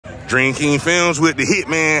Dreamkingfilmz with the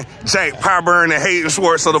hitman, Jack Pyburn and Hayden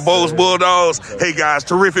Swartz of the Bolles Bulldogs. Hey guys,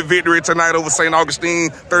 terrific victory tonight over St. Augustine,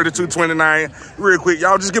 32-29. Real quick,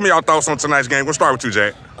 y'all just give me y'all thoughts on tonight's game. We'll start with you,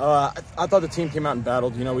 Jack.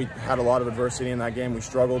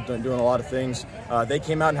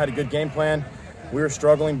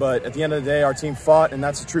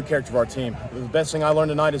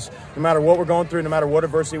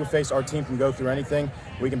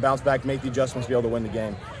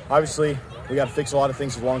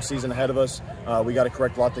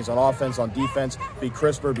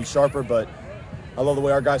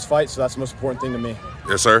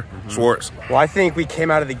 Yes, sir. Swartz. Well, I think we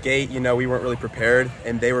came out of the gate, you know, we weren't really prepared,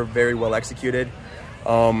 and they were very well executed.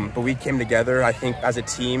 But we came together. I think as a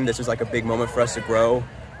team, this was like a big moment for us to grow.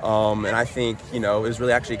 And I think, you know, it was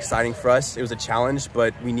really actually exciting for us. It was a challenge,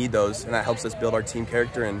 but we need those, and that helps us build our team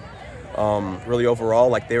character. And really overall,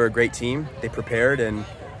 like, they were a great team. They prepared, and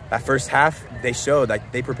that first half, they showed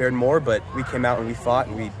like they prepared more, but we came out and we fought,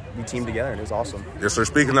 and we teamed together, and it was awesome. Yes, sir.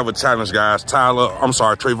 Speaking of a challenge, guys,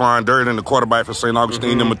 Trayvon Durden, the quarterback for St.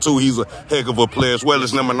 Augustine, number 2, he's a heck of a player, as well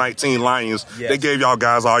as number 19, Lions. Yes. They gave y'all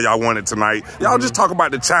guys all y'all wanted tonight. Y'all just talk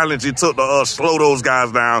about the challenge it took to slow those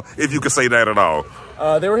guys down, if you could say that at all.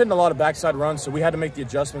 They were hitting a lot of backside runs, so we had to make the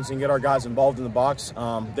adjustments and get our guys involved in the box.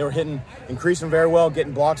 They were increasing very well,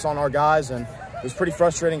 getting blocks on our guys, and it was pretty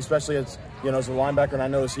frustrating, especially as, you know, as a linebacker, and I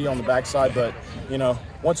know he on the backside. But, you know,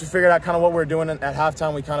 once we figured out kind of what we were doing at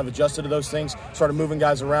halftime, we kind of adjusted to those things, started moving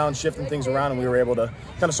guys around, shifting things around, and we were able to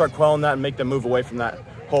kind of start quelling that and make them move away from that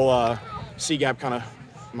whole C-gap kind of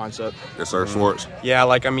mindset. Yes, sir. Swartz. Yeah,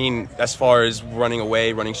 like, I mean, as far as running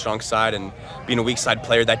away, running strong side, and being a weak side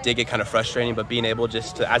player, that did get kind of frustrating, but being able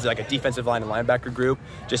just to, as like a defensive line and linebacker group,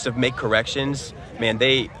 just to make corrections, man,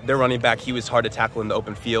 their running back, he was hard to tackle in the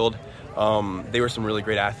open field. They were some really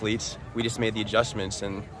great athletes. We just made the adjustments,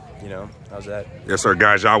 and, you know, that was that. Yes, sir,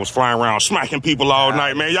 guys. Y'all was flying around smacking people all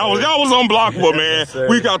night, man. Y'all was unblockable, man. Yes,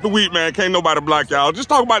 week after week, man. Can't nobody block y'all. Just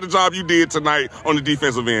talk about the job you did tonight on the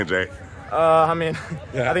defensive end, Jack. I mean,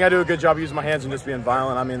 I think I do a good job using my hands and just being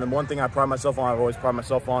violent. I mean, the one thing I pride myself on, I've always prided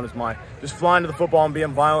myself on, is my just flying to the football and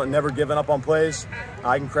being violent and never giving up on plays.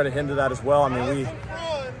 I can credit him to that as well. I mean,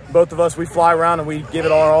 both of us, we fly around and we give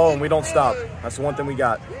it our all, and we don't stop. That's the one thing we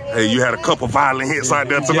got. Hey, you had a couple violent hits out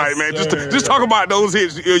there tonight, man. Just talk about those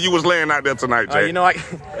hits you was laying out there tonight, Jay. You know,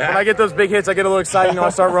 when I get those big hits, I get a little excited. You know,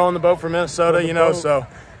 I start rowing the boat for Minnesota, you know, so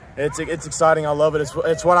it's exciting. I love it.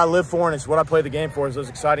 It's what I live for, and it's what I play the game for, is those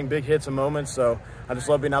exciting big hits and moments. So I just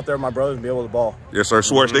love being out there with my brothers and be able to ball. Yes, sir.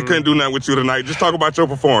 Swartz, they couldn't do nothing with you tonight. Just talk about your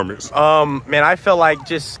performance. Man, I felt like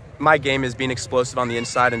just my game is being explosive on the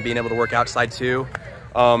inside and being able to work outside too.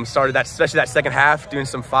 Started that, especially that second half, doing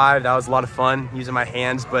some 5. That was a lot of fun, using my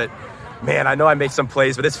hands. But, man, I know I made some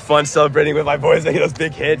plays, but it's fun celebrating with my boys, making those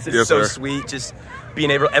big hits. It's so sweet, just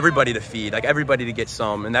being able, everybody to feed, like everybody to get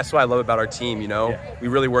some. And that's what I love about our team, you know. Yeah. We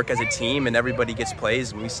really work as a team, and everybody gets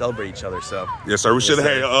plays, and we celebrate each other. So yes, sir. We should have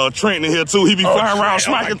had Trent in here, too. He be flying around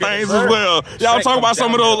smacking things as well. Y'all talk about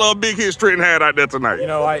some of those big hits Trent had out there tonight. You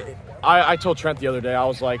know, I told Trent the other day, I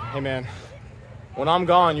was like, hey, man, when I'm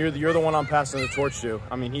gone, you're the one I'm passing the torch to.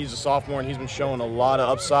 I mean, he's a sophomore, and he's been showing a lot of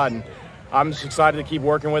upside, and I'm just excited to keep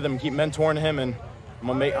working with him and keep mentoring him, and I'm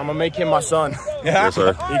gonna make him my son. Yes,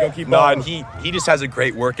 sir. He's gonna keep and he just has a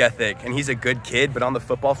great work ethic, and he's a good kid, but on the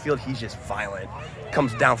football field, he's just violent.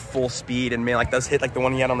 Comes down full speed, and man, like those hit like the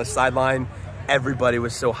one he had on the sideline, everybody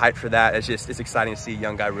was so hyped for that. It's exciting to see a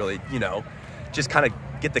young guy really, you know, just kind of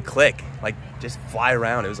get the click, like just fly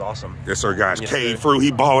around. It was awesome. Yes, sir, guys. Cade through.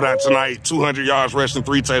 He balled out tonight. 200 yards rushing,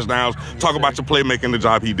 3 touchdowns. Talk about your playmaking, the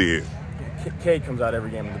job he did. Cade comes out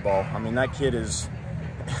every game with the ball. I mean, that kid is,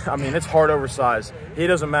 I mean, it's hard oversized. He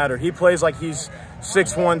doesn't matter. He plays like he's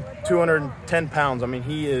 6'1", 210 pounds. I mean,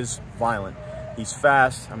 he is violent. He's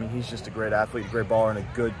fast. I mean, he's just a great athlete, a great baller, and a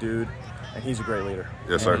good dude. And he's a great leader.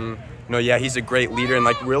 Yes, sir. No, yeah, he's a great leader, and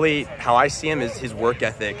like really how I see him is his work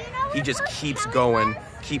ethic. He just keeps going,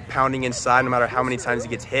 keep pounding inside no matter how many times he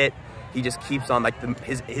gets hit. He just keeps on, like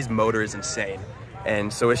his motor is insane.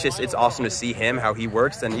 And so it's awesome to see him, how he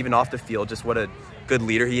works, and even off the field, just what a good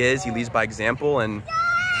leader he is. He leads by example, and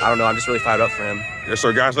I don't know, I'm just really fired up for him. Yes,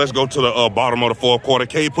 sir, guys. Let's go to the bottom of the fourth quarter.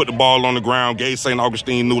 Cade put the ball on the ground, gave St.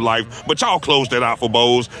 Augustine new life, but y'all closed it out for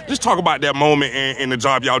Bolles. Just talk about that moment and the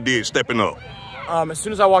job y'all did stepping up. As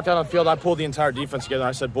soon as I walked out on the field, I pulled the entire defense together, and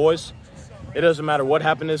I said, boys, it doesn't matter what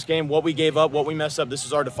happened in this game, what we gave up, what we messed up. This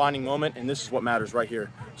is our defining moment, and this is what matters right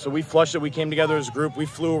here. So we flushed it. We came together as a group. We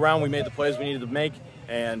flew around. We made the plays we needed to make,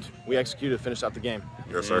 and we executed to finish out the game.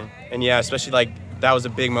 Yes, sir. And, yeah, especially, like, that was a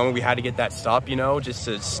big moment. We had to get that stop, you know, just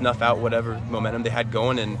to snuff out whatever momentum they had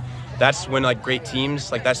going. And that's when like great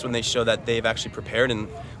teams, like that's when they show that they've actually prepared, and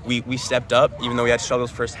we stepped up, even though we had struggles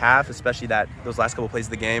first half, especially those last couple plays of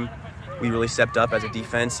the game. We really stepped up as a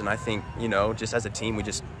defense, and I think, you know, just as a team, we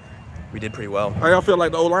did pretty well. How y'all feel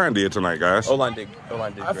like the O-line did tonight, guys? O-line did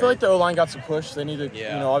I feel like the O-line got some push. They needed, you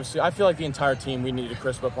know, obviously, I feel like the entire team, we needed to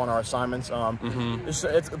crisp up on our assignments.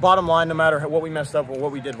 It's bottom line, no matter what we messed up or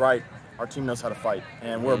what we did right, our team knows how to fight.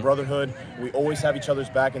 And we're a brotherhood. We always have each other's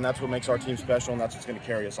back, and that's what makes our team special, and that's what's going to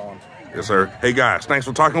carry us on. Yes, sir. Hey, guys, thanks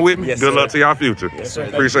for talking with me. Yes, Good sir. luck to y'all future. Yes, sir.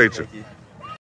 Appreciate you. Thank you.